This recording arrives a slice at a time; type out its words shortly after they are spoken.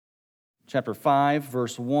chapter 5,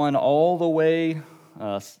 verse 1, all the way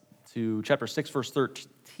to chapter 6, verse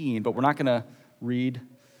 13, but we're not going to read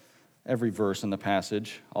every verse in the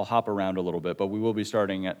passage. I'll hop around a little bit, but we will be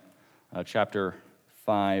starting at chapter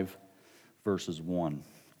 5, verses 1.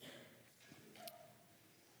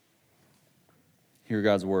 Hear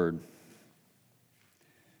God's word.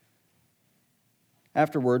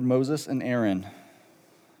 Afterward, Moses and Aaron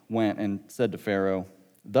went and said to Pharaoh,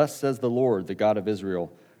 "Thus says the Lord, the God of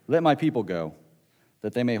Israel, let my people go,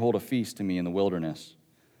 that they may hold a feast to me in the wilderness."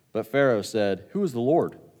 But Pharaoh said, "Who is the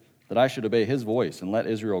Lord, that I should obey his voice and let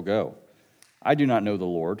Israel go? I do not know the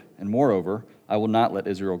Lord, and moreover, I will not let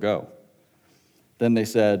Israel go." Then they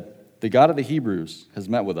said, "The God of the Hebrews has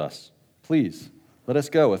met with us. Please, let us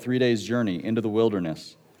go a 3 days' journey into the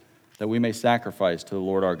wilderness, that we may sacrifice to the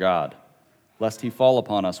Lord our God, lest he fall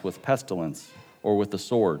upon us with pestilence or with the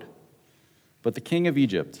sword." But the king of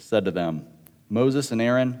Egypt said to them, "Moses and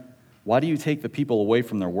Aaron, why do you take the people away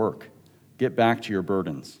from their work? Get back to your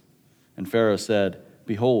burdens." And Pharaoh said,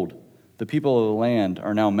 "Behold, the people of the land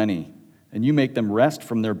are now many, and you make them rest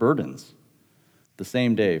from their burdens." The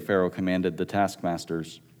same day Pharaoh commanded the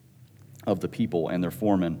taskmasters of the people and their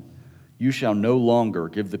foremen, "You shall no longer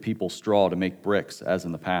give the people straw to make bricks as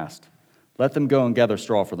in the past. Let them go and gather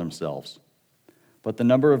straw for themselves. But the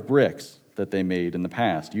number of bricks that they made in the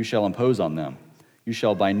past you shall impose on them. You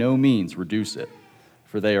shall by no means reduce it,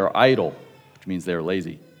 for they are idle," which means they are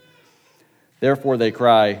lazy. "Therefore they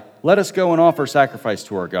cry, 'Let us go and offer sacrifice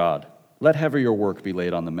to our God. Let heavier work be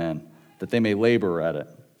laid on the men, that they may labor at it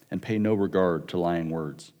and pay no regard to lying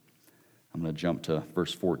words.'" I'm going to jump to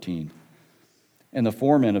verse 14. "And the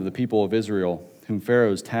foremen of the people of Israel, whom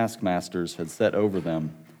Pharaoh's taskmasters had set over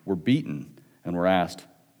them, were beaten and were asked,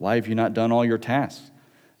 'Why have you not done all your tasks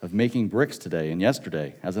of making bricks today and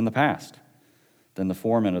yesterday, as in the past?' Then the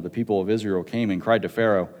foremen of the people of Israel came and cried to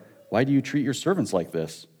Pharaoh, 'Why do you treat your servants like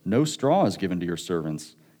this? No straw is given to your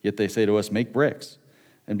servants. Yet they say to us, "Make bricks."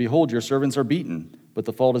 And behold, your servants are beaten, but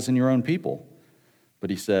the fault is in your own people.' But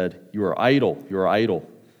he said, 'You are idle, you are idle.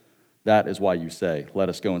 That is why you say, "Let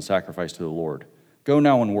us go and sacrifice to the Lord." Go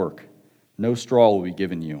now and work. No straw will be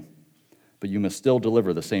given you, but you must still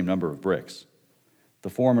deliver the same number of bricks.' The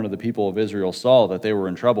foremen of the people of Israel saw that they were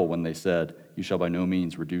in trouble when they said, 'You shall by no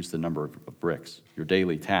means reduce the number of bricks, your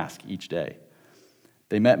daily task each day.'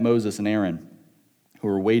 They met Moses and Aaron, who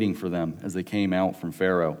were waiting for them as they came out from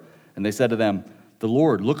Pharaoh, and they said to them, 'The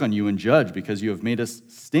Lord look on you and judge, because you have made us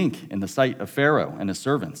stink in the sight of Pharaoh and his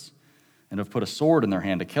servants, and have put a sword in their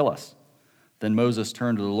hand to kill us.' Then Moses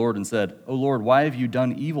turned to the Lord and said, 'O Lord, why have you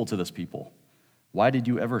done evil to this people? Why did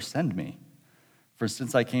you ever send me? For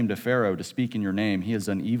since I came to Pharaoh to speak in your name, he has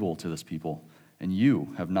done evil to this people, and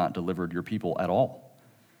you have not delivered your people at all.'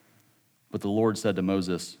 But the Lord said to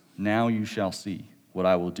Moses, 'Now you shall see what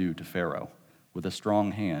I will do to Pharaoh. With a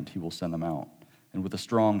strong hand he will send them out, and with a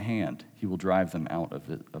strong hand he will drive them out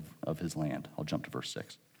of his land.'" I'll jump to verse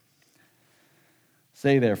 6.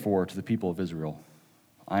 "Say therefore to the people of Israel,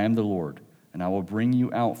 'I am the Lord, and I will bring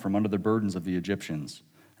you out from under the burdens of the Egyptians,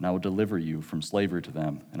 and I will deliver you from slavery to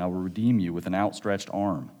them, and I will redeem you with an outstretched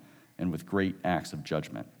arm and with great acts of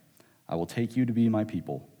judgment. I will take you to be my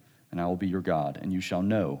people, and I will be your God, and you shall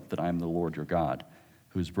know that I am the Lord your God,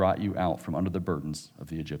 who has brought you out from under the burdens of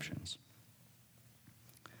the Egyptians.'"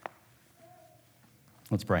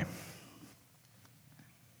 Let's pray.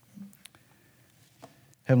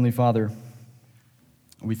 Heavenly Father,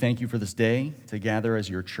 we thank you for this day to gather as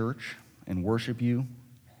your church and worship you.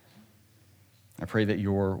 I pray that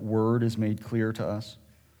your word is made clear to us.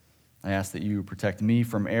 I ask that you protect me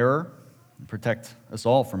from error and protect us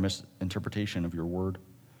all from misinterpretation of your word.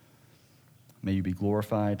 May you be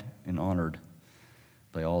glorified and honored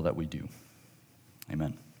by all that we do.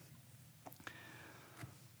 Amen.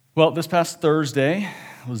 Well, this past Thursday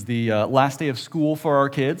was the last day of school for our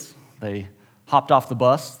kids. They hopped off the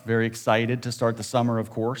bus, very excited to start the summer, of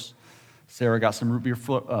course. Sarah got some root beer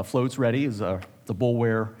floats ready as the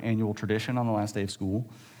Bullware annual tradition on the last day of school.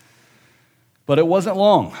 But it wasn't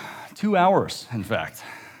long, 2 hours, in fact,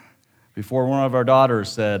 before one of our daughters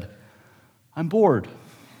said, "I'm bored."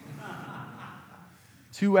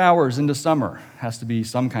 2 hours into summer has to be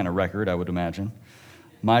some kind of record, I would imagine.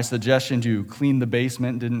 My suggestion to clean the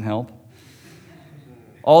basement didn't help.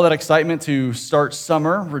 All that excitement to start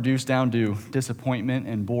summer reduced down to disappointment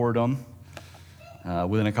and boredom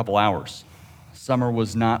within a couple hours. Summer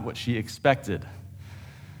was not what she expected.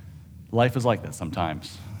 Life is like that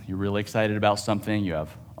sometimes. You're really excited about something, you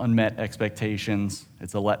have unmet expectations,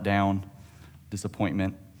 it's a letdown,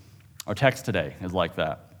 disappointment. Our text today is like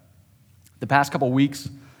that. The past couple weeks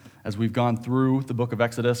As we've gone through the book of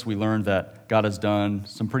Exodus, we learned that God has done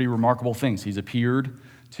some pretty remarkable things. He's appeared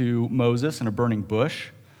to Moses in a burning bush.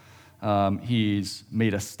 He's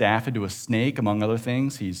made a staff into a snake, among other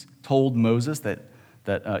things. He's told Moses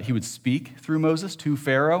that he would speak through Moses to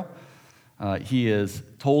Pharaoh. He has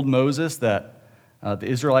told Moses that the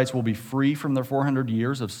Israelites will be free from their 400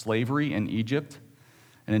 years of slavery in Egypt.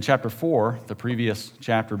 And in chapter 4, the previous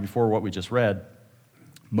chapter before what we just read,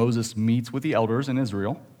 Moses meets with the elders in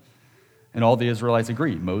Israel, and all the Israelites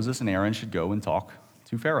agree Moses and Aaron should go and talk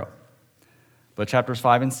to Pharaoh. But chapters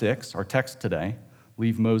 5 and 6, our text today,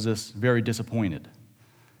 leave Moses very disappointed.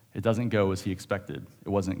 It doesn't go as he expected.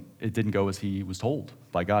 It didn't go as he was told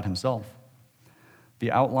by God himself.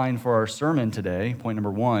 The outline for our sermon today, point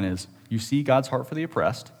number 1, is you see God's heart for the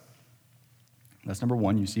oppressed. That's number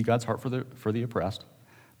 1, you see God's heart for the oppressed.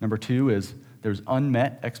 Number 2 is there's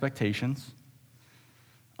unmet expectations.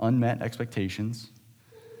 Unmet expectations.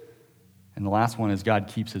 And the last one is God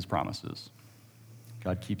keeps his promises.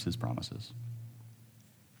 God keeps his promises.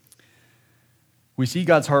 We see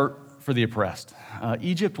God's heart for the oppressed.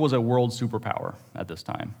 Egypt was a world superpower at this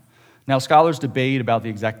time. Now, scholars debate about the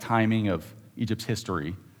exact timing of Egypt's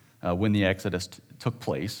history when the Exodus took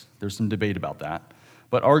place. There's some debate about that.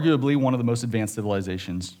 But arguably one of the most advanced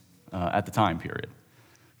civilizations at the time period.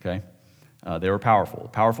 Okay? They were powerful, a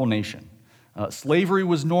powerful nation. Slavery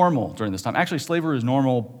was normal during this time. Actually, slavery was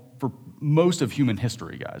normal for most of human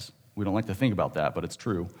history, guys. We don't like to think about that, but it's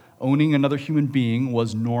true. Owning another human being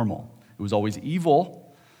was normal. It was always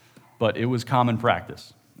evil, but it was common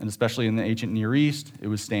practice. And especially in the ancient Near East, it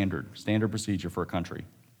was standard procedure for a country.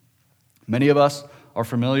 Many of us are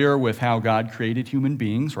familiar with how God created human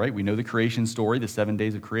beings, right? We know the creation story, the 7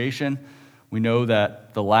 days of creation. We know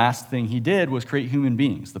that the last thing he did was create human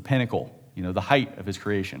beings, the pinnacle, the height of his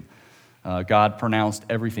creation. God pronounced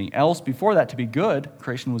everything else before that to be good.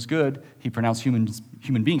 Creation was good. He pronounced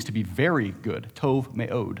human beings to be very good. Tov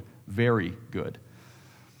me'od, very good.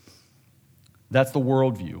 That's the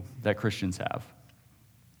worldview that Christians have,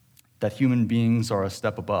 that human beings are a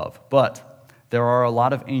step above. But there are a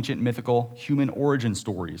lot of ancient mythical human origin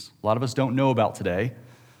stories a lot of us don't know about today,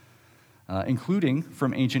 including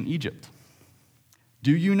from ancient Egypt.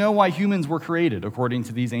 Do you know why humans were created according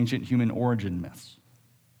to these ancient human origin myths?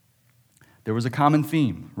 There was a common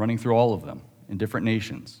theme running through all of them in different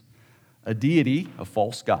nations. A deity, a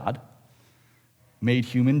false god, made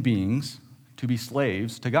human beings to be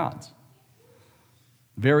slaves to gods.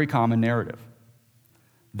 Very common narrative.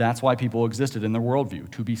 That's why people existed in their worldview,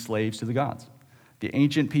 to be slaves to the gods. The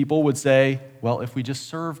ancient people would say, well, if we just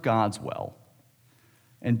serve gods well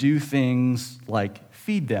and do things like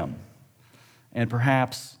feed them, and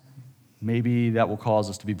perhaps maybe that will cause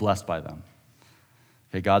us to be blessed by them.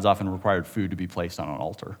 Okay, gods often required food to be placed on an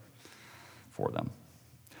altar for them.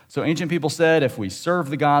 So ancient people said, if we serve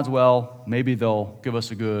the gods well, maybe they'll give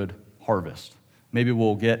us a good harvest. Maybe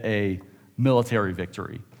we'll get a military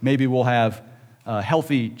victory. Maybe we'll have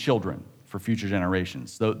healthy children for future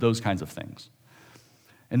generations, those kinds of things.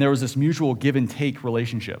 And there was this mutual give and take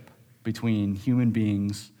relationship between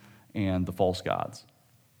human and the false gods.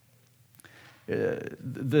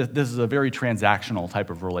 This is a very transactional type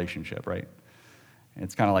of relationship, right?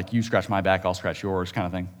 It's kind of like you scratch my back, I'll scratch yours kind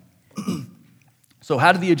of thing. So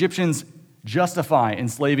how did the Egyptians justify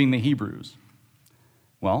enslaving the Hebrews?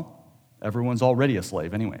 Well, everyone's already a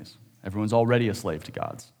slave anyways. Everyone's already a slave to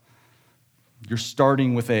gods. You're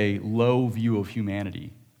starting with a low view of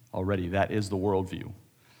humanity already. That is the worldview.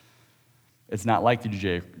 It's not like the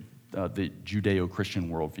Judeo-Christian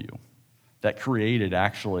worldview that created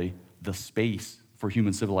actually the space for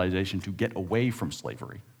human civilization to get away from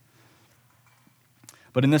slavery.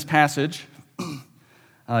 But in this passage,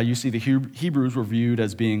 you see the Hebrews were viewed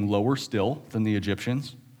as being lower still than the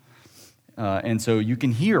Egyptians. And so you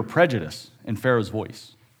can hear prejudice in Pharaoh's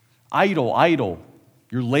voice. Idle, idle,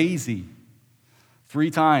 you're lazy.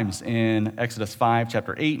 3 times in Exodus 5,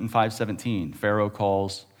 chapter 8 and 5:17, Pharaoh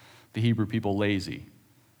calls the Hebrew people lazy.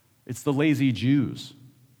 It's the lazy Jews.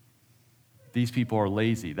 These people are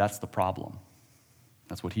lazy. That's the problem.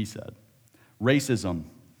 That's what he said. Racism,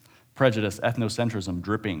 prejudice, ethnocentrism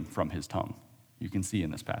dripping from his tongue. You can see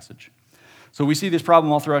in this passage. So we see this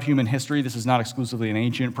problem all throughout human history. This is not exclusively an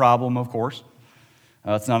ancient problem, of course.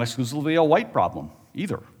 It's not exclusively a white problem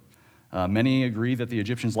either. Many agree that the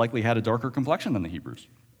Egyptians likely had a darker complexion than the Hebrews,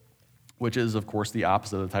 which is, of course, the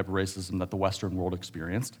opposite of the type of racism that the Western world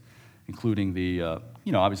experienced, including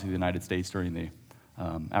obviously the United States during the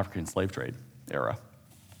African slave trade era.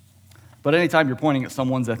 But anytime you're pointing at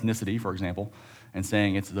someone's ethnicity, for example, and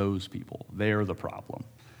saying it's those people, they're the problem,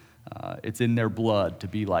 it's in their blood to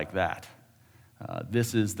be like that,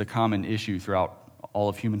 This is the common issue throughout all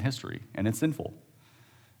of human history, and it's sinful,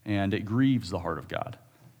 and it grieves the heart of God.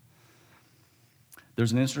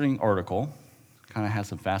 There's an interesting article, kind of has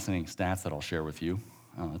some fascinating stats that I'll share with you.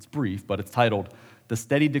 It's brief, but it's titled, "The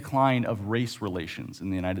Steady Decline of Race Relations in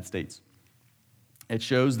the United States." It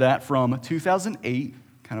shows that from 2008,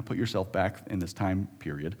 kind of put yourself back in this time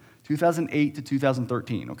period, 2008 to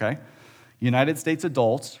 2013, okay? United States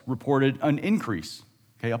adults reported an increase,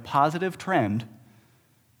 okay, a positive trend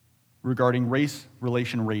regarding race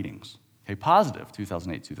relation ratings, okay, positive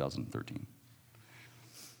 2008, 2013.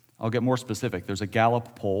 I'll get more specific. There's a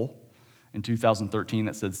Gallup poll in 2013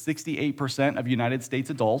 that said 68% of United States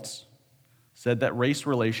adults said that race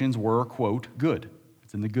relations were, quote, good.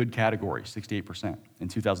 It's in the good category, 68% in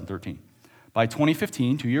 2013. By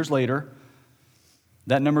 2015, 2 years later,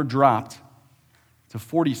 that number dropped to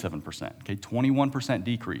 47%, okay, 21%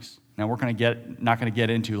 decrease. Now we're not going to get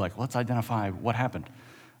into like, let's identify what happened.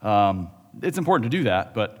 It's important to do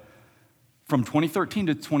that, but from 2013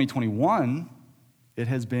 to 2021, it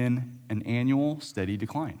has been an annual steady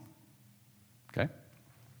decline, okay?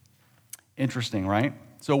 Interesting, right?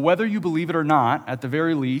 So whether you believe it or not, at the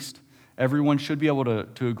very least, everyone should be able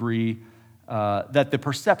to agree that the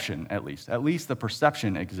perception, at least the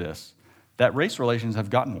perception exists, that race relations have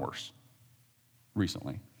gotten worse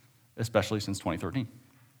recently, especially since 2013.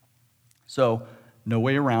 So no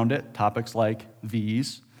way around it. Topics like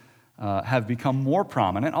these have become more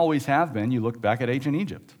prominent, always have been. You look back at ancient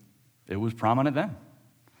Egypt. It was prominent then.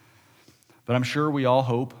 But I'm sure we all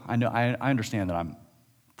hope, I understand that I'm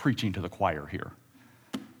preaching to the choir here.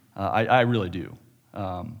 I really do.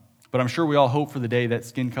 But I'm sure we all hope for the day that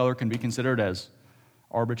skin color can be considered as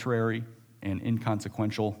arbitrary and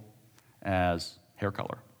inconsequential as hair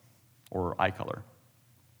color or eye color.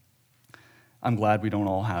 I'm glad we don't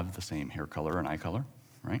all have the same hair color and eye color,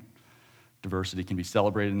 right? Diversity can be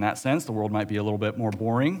celebrated in that sense. The world might be a little bit more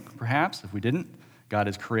boring, perhaps, if we didn't. God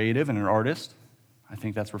is creative and an artist. I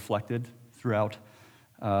think that's reflected throughout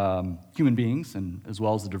human beings and as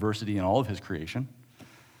well as the diversity in all of his creation.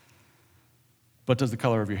 But does the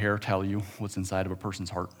color of your hair tell you what's inside of a person's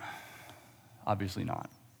heart? Obviously not.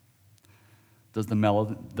 Does the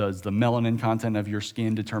melanin content of your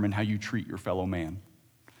skin determine how you treat your fellow man?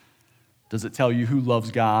 Does it tell you who loves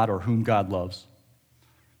God or whom God loves?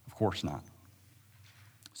 Of course not.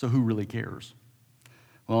 So who really cares?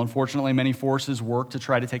 Well, unfortunately, many forces work to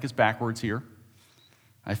try to take us backwards here.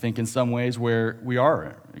 I think in some ways where we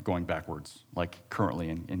are going backwards, like currently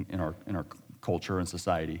in our culture and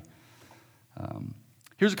society.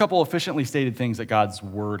 Here's a couple efficiently stated things that God's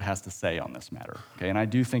word has to say on this matter. Okay, and I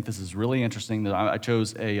do think this is really interesting that I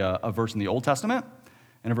chose a verse in the Old Testament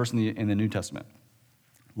and a verse in the New Testament.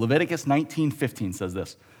 Leviticus 19:15 says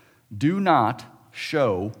this: "Do not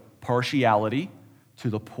show partiality to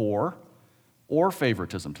the poor or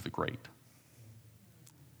favoritism to the great."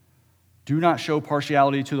 Do not show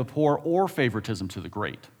partiality to the poor or favoritism to the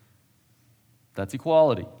great. That's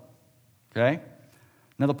equality. Okay?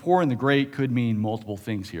 Now, the poor and the great could mean multiple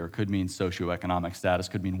things here. It could mean socioeconomic status,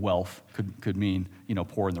 could mean wealth, could mean,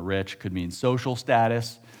 poor and the rich, could mean social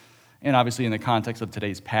status. And obviously, in the context of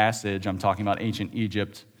today's passage, I'm talking about ancient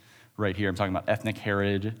Egypt right here. I'm talking about ethnic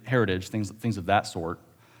heritage, things of that sort.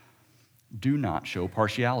 Do not show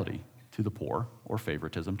partiality to the poor or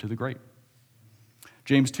favoritism to the great.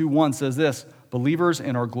 James 2:1 says this: "Believers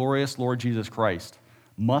in our glorious Lord Jesus Christ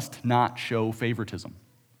must not show favoritism."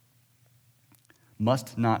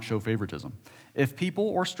 Must not show favoritism. If people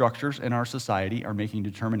or structures in our society are making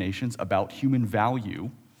determinations about human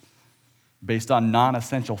value based on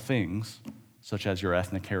non-essential things, such as your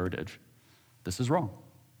ethnic heritage, this is wrong.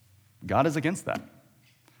 God is against that.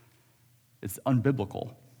 It's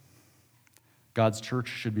unbiblical. God's church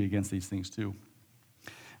should be against these things too.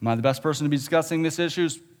 Am I the best person to be discussing this issue?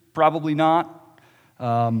 Probably not.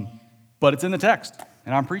 But it's in the text,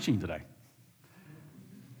 and I'm preaching today.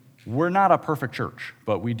 We're not a perfect church,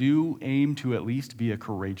 but we do aim to at least be a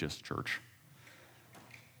courageous church.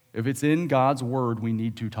 If it's in God's word, we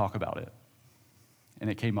need to talk about it. And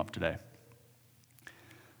it came up today.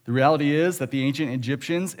 The reality is that the ancient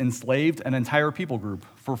Egyptians enslaved an entire people group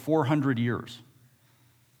for 400 years.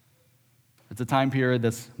 It's a time period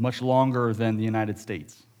that's much longer than the United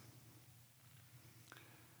States.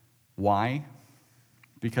 Why?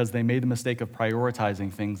 Because they made the mistake of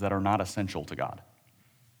prioritizing things that are not essential to God.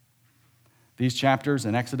 These chapters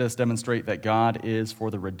in Exodus demonstrate that God is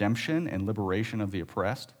for the redemption and liberation of the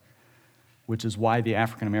oppressed, which is why the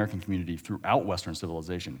African American community throughout Western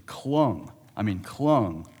civilization clung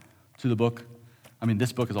to the book,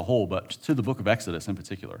 this book as a whole, but to the book of Exodus in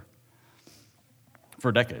particular,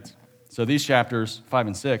 for decades. So these chapters, 5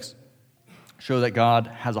 and 6, show that God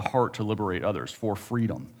has a heart to liberate others for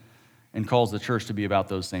freedom and calls the church to be about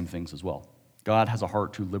those same things as well. God has a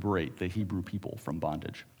heart to liberate the Hebrew people from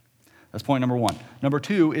bondage. That's point number one. Number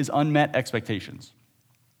two is unmet expectations.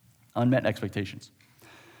 Unmet expectations.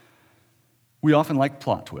 We often like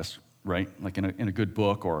plot twists, right? Like in a good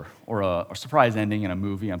book or a surprise ending in a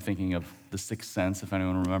movie. I'm thinking of The Sixth Sense, if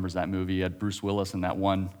anyone remembers that movie. You had Bruce Willis and that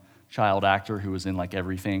one child actor who was in like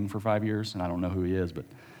everything for 5 years, and I don't know who he is, but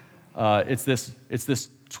it's this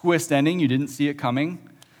twist ending. You didn't see it coming.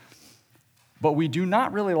 But we do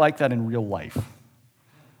not really like that in real life.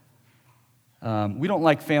 We don't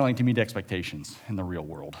like failing to meet expectations in the real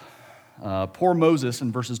world. Poor Moses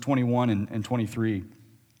in verses 21 and 23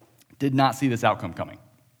 did not see this outcome coming.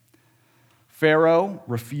 Pharaoh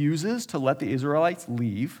refuses to let the Israelites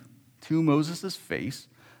leave to Moses' face.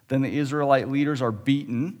 Then the Israelite leaders are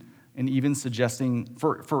beaten and even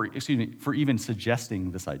for even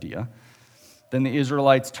suggesting this idea. Then the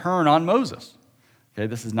Israelites turn on Moses. Okay,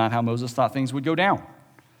 this is not how Moses thought things would go down.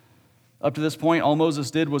 Up to this point, all Moses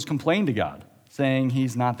did was complain to God, saying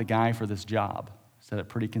he's not the guy for this job. Said it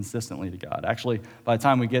pretty consistently to God. Actually, by the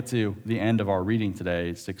time we get to the end of our reading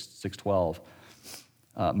today, 6:12,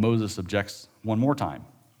 Moses objects one more time.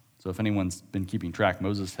 So if anyone's been keeping track,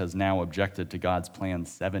 Moses has now objected to God's plan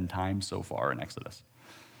 7 times so far in Exodus.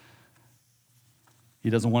 He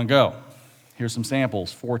doesn't want to go. Here's some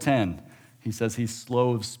samples. 4:10, he says he's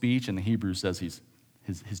slow of speech, and the Hebrew says his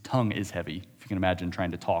tongue is heavy. If you can imagine trying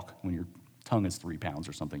to talk when your tongue is 3 pounds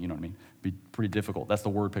or something, you know what I mean? It'd be pretty difficult. That's the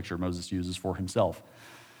word picture Moses uses for himself.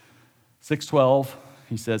 6:12,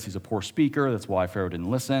 he says he's a poor speaker. That's why Pharaoh didn't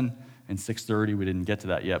listen. In 6:30, we didn't get to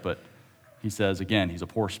that yet, but he says, again, he's a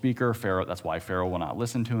poor speaker. That's why Pharaoh will not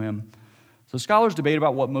listen to him. So scholars debate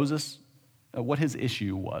about what his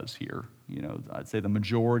issue was here. You know, I'd say the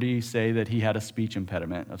majority say that he had a speech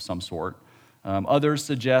impediment of some sort. Others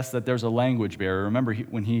suggest that there's a language barrier. Remember,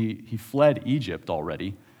 when he fled Egypt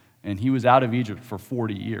already, and he was out of Egypt for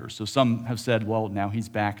 40 years. So some have said, well, now he's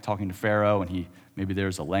back talking to Pharaoh, and maybe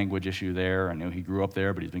there's a language issue there. I know he grew up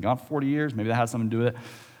there, but he's been gone for 40 years. Maybe that has something to do with it.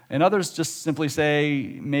 And others just simply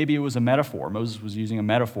say maybe it was a metaphor. Moses was using a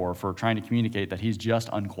metaphor for trying to communicate that he's just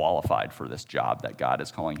unqualified for this job that God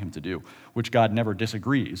is calling him to do, which God never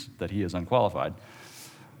disagrees that he is unqualified.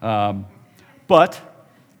 But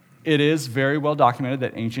it is very well documented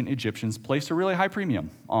that ancient Egyptians placed a really high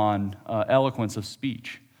premium on eloquence of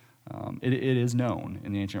speech. It is known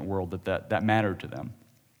in the ancient world that mattered to them.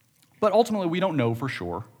 But ultimately, we don't know for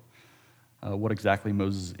sure what exactly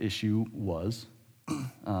Moses' issue was.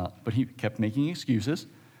 But he kept making excuses.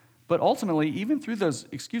 But ultimately, even through those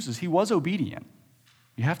excuses, he was obedient.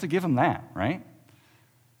 You have to give him that, right?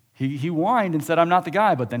 He whined and said, I'm not the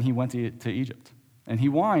guy, but then he went to Egypt. And he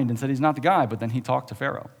whined and said he's not the guy, but then he talked to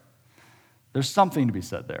Pharaoh. There's something to be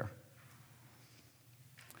said there.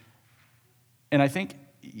 And I think,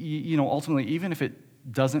 ultimately, even if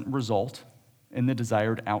it doesn't result in the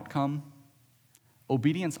desired outcome,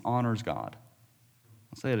 obedience honors God.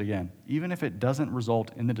 I'll say it again. Even if it doesn't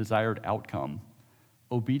result in the desired outcome,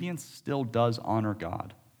 obedience still does honor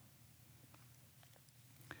God,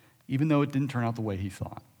 even though it didn't turn out the way he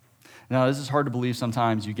thought. Now, this is hard to believe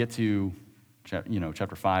sometimes. You get to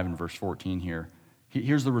chapter 5 and verse 14 here.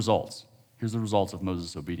 Here's the results. Here's the results of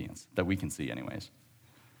Moses' obedience that we can see anyways.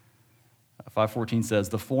 5:14 says,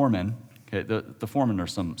 the foremen, okay, the foremen are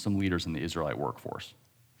some leaders in the Israelite workforce.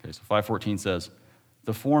 Okay, so 5:14 says,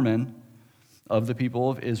 the foremen of the people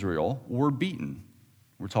of Israel were beaten.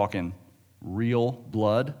 We're talking real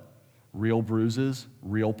blood, real bruises,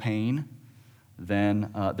 real pain.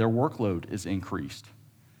 Then their workload is increased.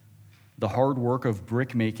 The hard work of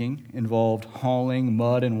brick making involved hauling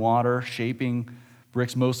mud and water, shaping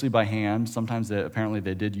bricks mostly by hand. Sometimes apparently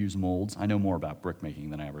they did use molds. I know more about brick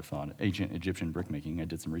making than I ever thought. Ancient Egyptian brick making, I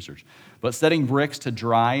did some research. But setting bricks to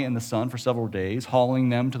dry in the sun for several days, hauling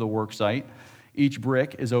them to the work site. Each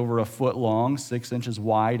brick is over a foot long, 6 inches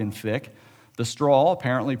wide and thick. The straw,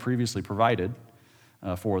 apparently previously provided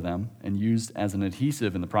for them and used as an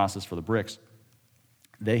adhesive in the process for the bricks,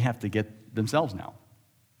 they have to get themselves now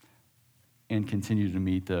and continue to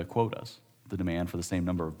meet the quotas, the demand for the same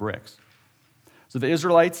number of bricks. So the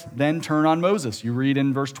Israelites then turn on Moses. You read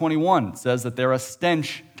in verse 21, it says that they're a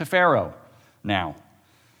stench to Pharaoh now.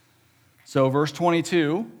 So verse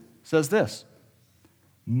 22 says this,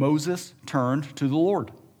 Moses turned to the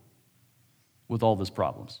Lord with all of his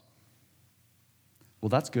problems. Well,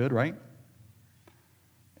 that's good, right?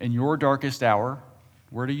 In your darkest hour,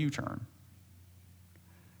 where do you turn?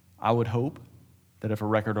 I would hope that if a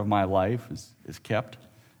record of my life is kept,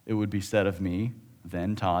 it would be said of me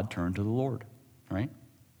Then Todd turned to the Lord, right?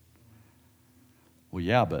 Well,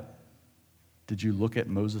 yeah, but did you look at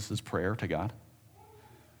Moses' prayer to God?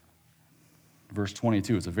 Verse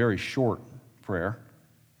 22, it's a very short prayer.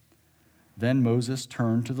 Then Moses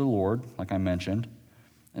turned to the Lord, like I mentioned,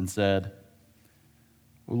 and said,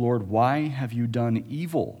 "O Lord, why have you done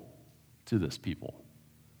evil to this people?"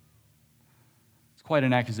 It's quite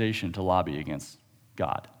an accusation to lobby against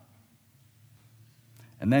God.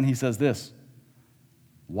 And then he says this,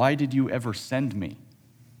 "Why did you ever send me?"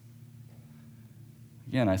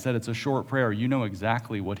 Again, I said it's a short prayer. You know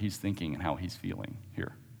exactly what he's thinking and how he's feeling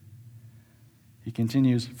here. He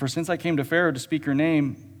continues, "For since I came to Pharaoh to speak your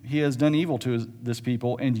name, he has done evil to this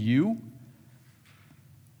people, and you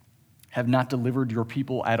have not delivered your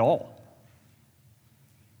people at all."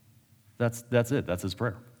 That's it. That's his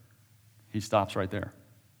prayer. He stops right there.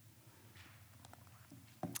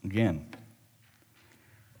 Again,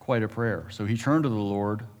 quite a prayer. So he turned to the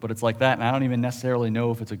Lord, but it's like that, and I don't even necessarily know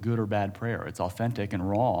if it's a good or bad prayer. It's authentic and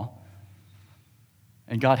raw.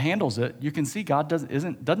 And God handles it. You can see God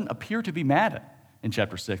doesn't appear to be mad in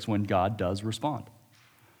chapter 6 when God does respond.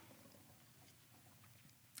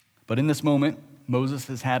 But in this moment, Moses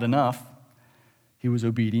has had enough. He was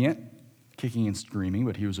obedient, kicking and screaming,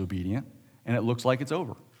 but he was obedient, and it looks like it's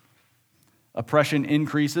over. Oppression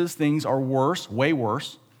increases. Things are worse, way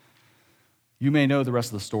worse. You may know the rest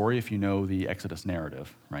of the story if you know the Exodus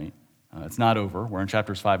narrative, right? It's not over. We're in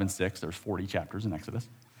chapters 5 and 6. There's 40 chapters in Exodus.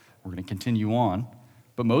 We're going to continue on.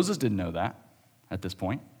 But Moses didn't know that at this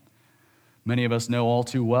point. Many of us know all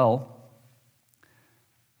too well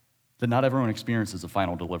that not everyone experiences a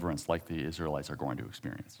final deliverance like the Israelites are going to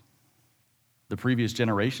experience. The previous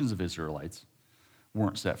generations of Israelites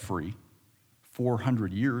weren't set free.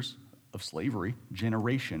 400 years of slavery,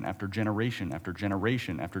 generation after generation after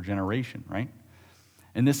generation after generation, right?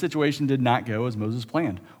 And this situation did not go as Moses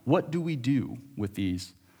planned. What do we do with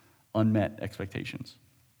these unmet expectations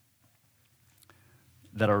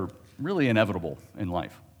that are really inevitable in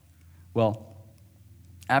life? Well,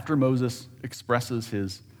 after Moses expresses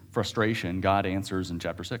his frustration, God answers in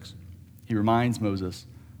chapter 6. He reminds Moses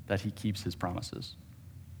that he keeps his promises.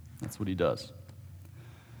 That's what he does.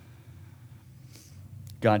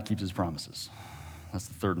 God keeps his promises. That's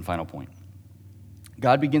the third and final point.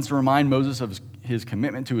 God begins to remind Moses of his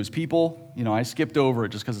commitment to his people. I skipped over it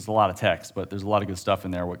just because it's a lot of text, but there's a lot of good stuff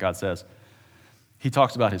in there, what God says. He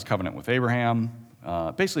talks about his covenant with Abraham,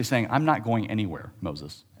 basically saying, I'm not going anywhere,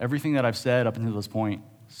 Moses. Everything that I've said up until this point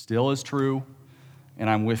still is true, and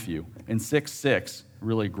I'm with you. In 6:6,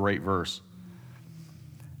 really great verse,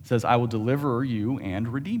 it says, I will deliver you and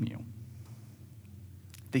redeem you.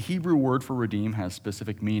 The Hebrew word for redeem has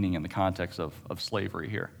specific meaning in the context of slavery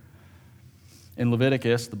here. In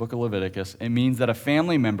Leviticus, the book of Leviticus, it means that a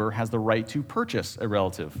family member has the right to purchase a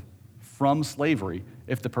relative from slavery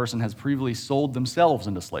if the person has previously sold themselves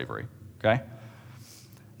into slavery, okay?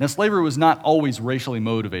 Now, slavery was not always racially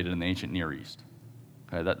motivated in the ancient Near East.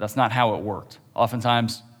 Okay? That's not how it worked.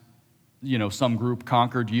 Oftentimes, some group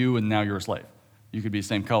conquered you and now you're a slave. You could be the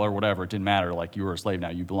same color, whatever, it didn't matter, like you were a slave now,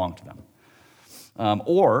 you belong to them.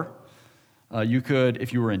 Or you could,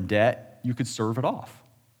 if you were in debt, you could serve it off.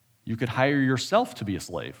 You could hire yourself to be a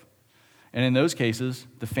slave. And in those cases,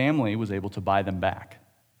 the family was able to buy them back.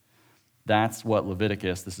 That's what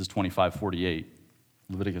Leviticus, this is 25:48,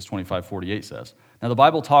 Leviticus 25:48 says. Now the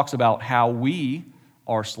Bible talks about how we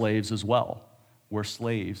are slaves as well. We're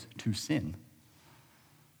slaves to sin.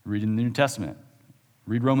 Read in the New Testament.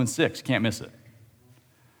 Read Romans 6, can't miss it.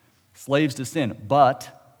 Slaves to sin,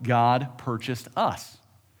 but God purchased us.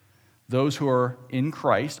 Those who are in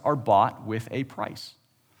Christ are bought with a price.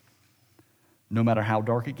 No matter how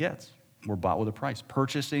dark it gets, we're bought with a price,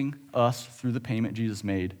 purchasing us through the payment Jesus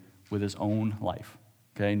made with his own life.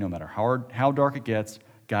 Okay, no matter how dark it gets,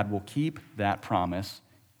 God will keep that promise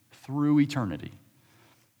through eternity.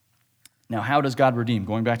 Now, how does God redeem?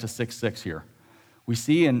 Going back to 6:6 here. We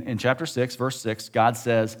see in chapter 6, verse 6, God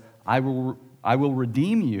says, I will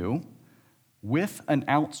redeem you with an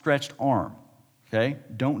outstretched arm. Okay?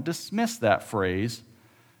 Don't dismiss that phrase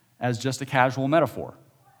as just a casual metaphor.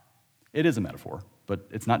 It is a metaphor, but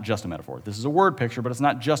it's not just a metaphor. This is a word picture, but it's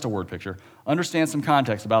not just a word picture. Understand some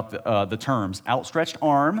context about the terms. Outstretched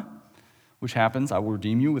arm, which happens, I will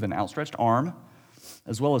redeem you with an outstretched arm,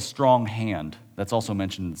 as well as strong hand. That's also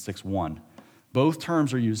mentioned in 6:1. Both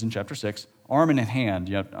terms are used in chapter 6. Arm and hand,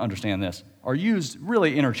 you have to understand this, are used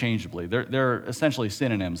really interchangeably. They're essentially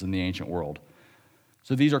synonyms in the ancient world.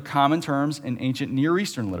 So these are common terms in ancient Near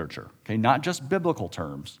Eastern literature, okay, not just biblical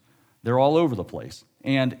terms. They're all over the place.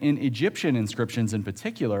 And in Egyptian inscriptions in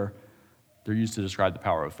particular, they're used to describe the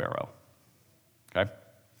power of Pharaoh. okay?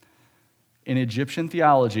 In Egyptian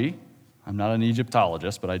theology, I'm not an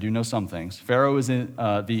Egyptologist, but I do know some things. Pharaoh is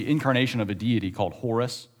the incarnation of a deity called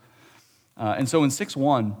Horus. And so in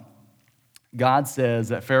 6:1, God says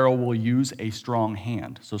that Pharaoh will use a strong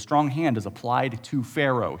hand. So strong hand is applied to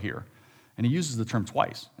Pharaoh here. And he uses the term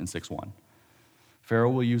twice in 6:1. Pharaoh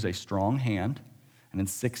will use a strong hand. And in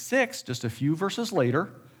 6:6, just a few verses later,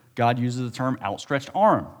 God uses the term outstretched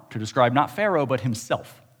arm to describe not Pharaoh, but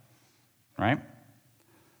himself. Right?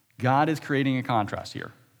 God is creating a contrast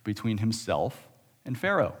here between himself and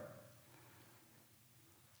Pharaoh.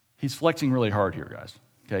 He's flexing really hard here, guys.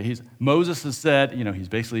 Okay, Moses has said, he's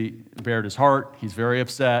basically bared his heart. He's very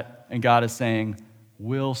upset. And God is saying,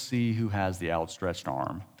 we'll see who has the outstretched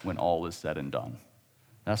arm when all is said and done.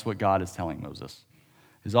 That's what God is telling Moses.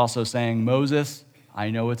 He's also saying, Moses, I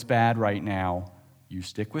know it's bad right now. You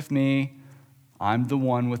stick with me. I'm the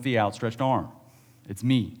one with the outstretched arm. It's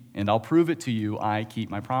me. And I'll prove it to you. I keep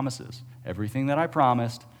my promises. Everything that I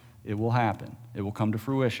promised, it will happen. It will come to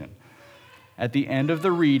fruition. At the end of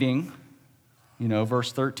the reading,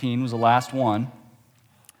 verse 13 was the last one.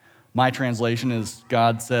 My translation is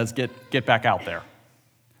God says, get back out there.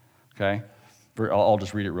 Okay? I'll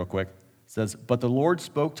just read it real quick. It says, but the Lord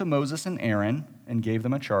spoke to Moses and Aaron and gave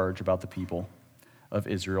them a charge about the people of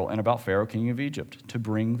Israel and about Pharaoh, king of Egypt, to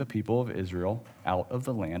bring the people of Israel out of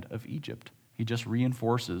the land of Egypt. He just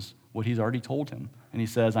reinforces what he's already told him. And he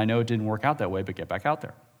says, I know it didn't work out that way, but get back out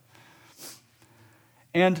there.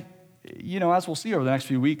 And as we'll see over the next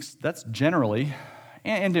few weeks, that's generally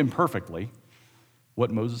and imperfectly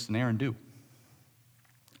what Moses and Aaron do.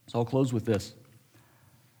 So I'll close with this.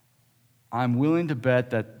 I'm willing to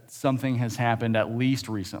bet that something has happened, at least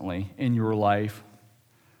recently, in your life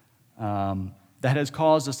that has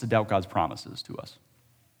caused us to doubt God's promises to us.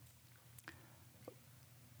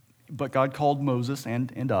 But God called Moses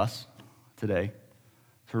and us today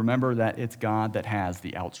to remember that it's God that has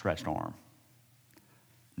the outstretched arm.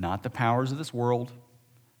 Not the powers of this world,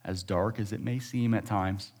 as dark as it may seem at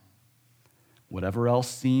times. Whatever else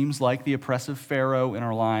seems like the oppressive Pharaoh in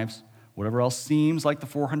our lives, whatever else seems like the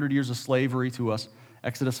 400 years of slavery to us,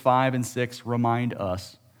 Exodus 5 and 6 remind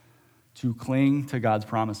us to cling to God's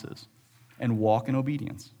promises and walk in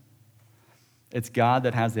obedience. It's God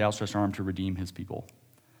that has the outstretched arm to redeem his people,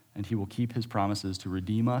 and he will keep his promises to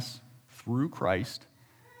redeem us through Christ,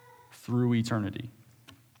 through eternity.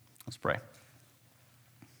 Let's pray.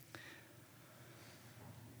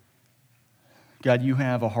 God, you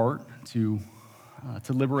have a heart to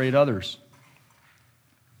liberate others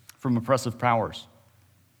from oppressive powers.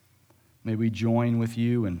 May we join with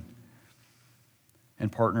you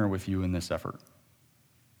and partner with you in this effort.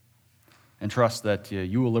 And trust that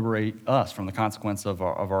you will liberate us from the consequence of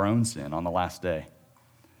our own sin on the last day.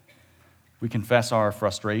 We confess our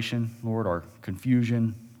frustration, Lord, our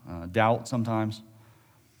confusion, doubt sometimes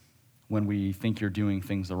when we think you're doing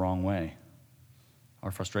things the wrong way. Our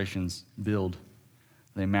frustrations build.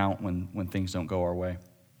 They mount when things don't go our way.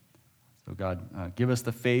 So God, give us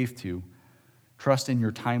the faith to trust in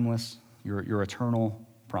your timeless, your eternal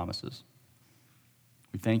promises.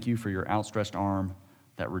 We thank you for your outstretched arm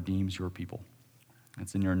that redeems your people.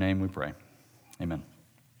 It's in your name we pray. Amen.